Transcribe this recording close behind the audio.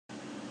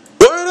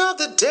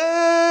the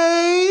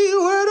day,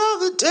 word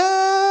of the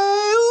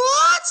day.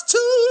 What's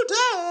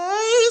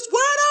today's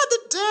word of the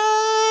day?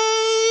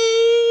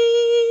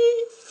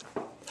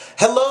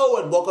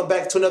 Hello and welcome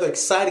back to another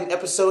exciting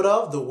episode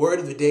of The Word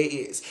of the Day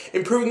is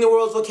improving the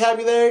world's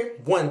vocabulary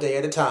one day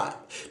at a time.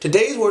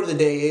 Today's word of the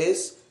day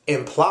is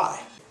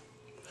imply.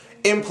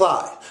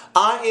 Imply.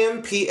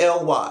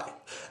 I-M-P-L-Y.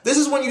 This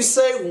is when you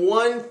say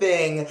one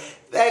thing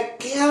that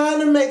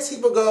kind of makes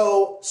people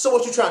go, so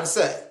what you trying to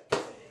say?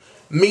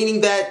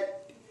 Meaning that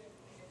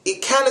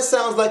it kind of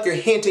sounds like you're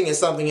hinting at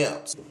something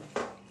else.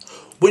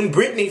 When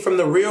Brittany from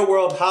The Real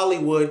World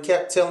Hollywood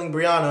kept telling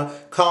Brianna,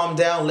 calm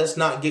down, let's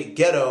not get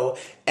ghetto,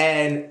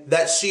 and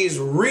that she's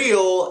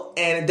real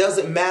and it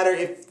doesn't matter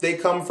if they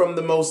come from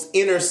the most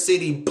inner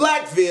city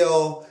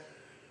Blackville,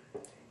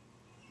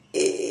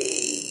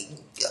 yeah,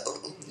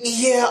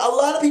 a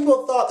lot of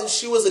people thought that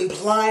she was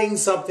implying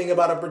something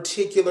about a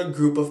particular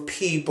group of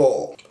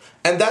people.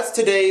 And that's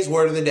today's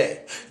word of the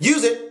day.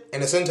 Use it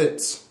in a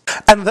sentence.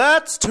 And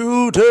that's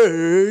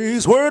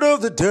today's word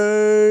of the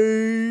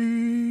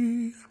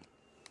day.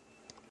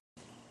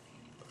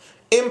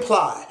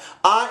 Imply.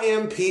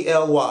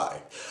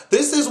 I-M-P-L-Y.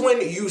 This is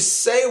when you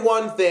say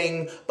one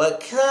thing,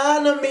 but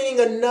kind of meaning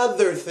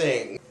another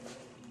thing.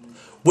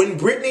 When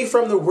Brittany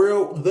from The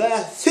Real...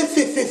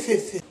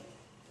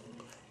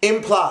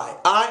 Imply.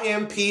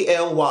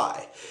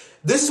 I-M-P-L-Y.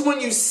 This is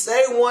when you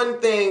say one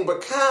thing,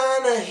 but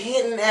kind of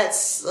hinting at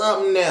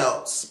something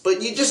else,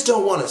 but you just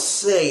don't want to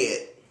say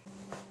it.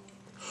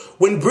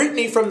 When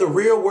Brittany from The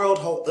Real World...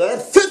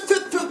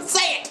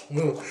 say it!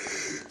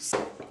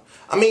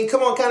 I mean,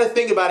 come on, kind of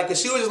think about it,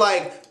 because she was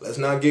like, let's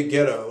not get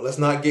ghetto, let's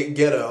not get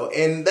ghetto.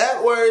 And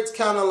that word's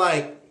kind of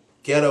like,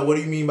 ghetto, what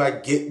do you mean by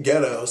get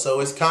ghetto?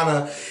 So it's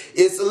a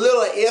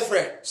little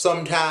different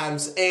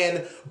sometimes.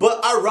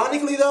 But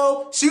ironically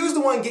though, she was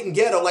the one getting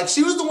ghetto. Like,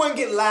 she was the one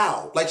getting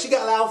loud. Like, she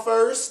got loud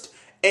first,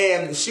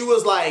 and she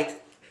was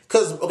like,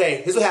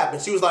 okay, here's what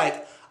happened. She was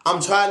like, I'm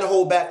trying to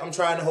hold back,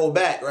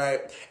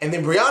 right? And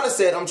then Brianna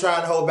said, I'm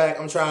trying to hold back,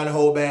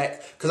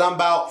 because I'm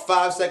about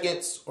 5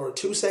 seconds or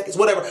 2 seconds,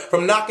 whatever,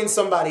 from knocking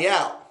somebody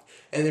out.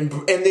 And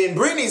then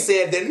Brittany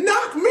said, then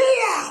knock me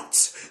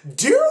out.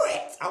 Do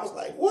it. I was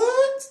like,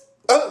 what?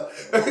 So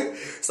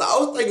I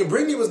was thinking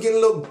Brittany was getting a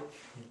little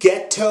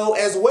ghetto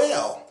as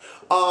well.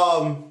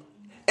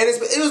 And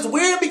it was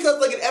weird because,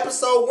 like, in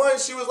episode 1,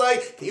 she was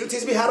like, can you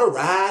teach me how to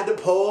ride the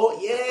pole?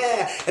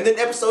 Yeah. And then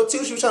episode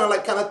 2, she was trying to,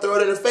 like, kind of throw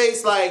it in her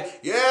face,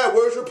 like, yeah,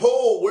 where's your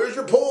pole? Where's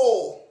your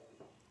pole?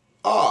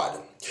 Odd.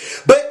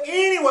 But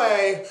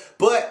anyway,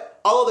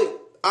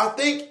 I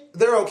think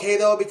they're okay,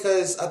 though,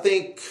 because I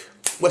think...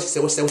 What she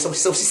say?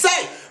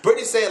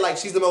 Brittany said, like,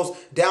 she's the most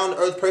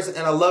down-to-earth person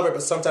and I love her,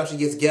 but sometimes she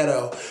gets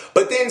ghetto.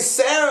 But then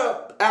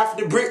Sarah,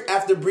 after Brittany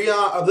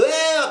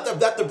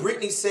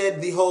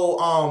said the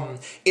whole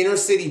inner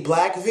city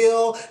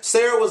Blackville,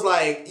 Sarah was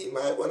like, you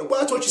might want to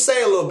watch what you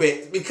say a little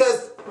bit,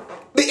 because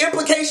the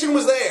implication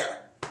was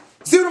there.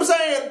 See what I'm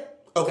saying?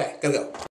 Okay, gotta go.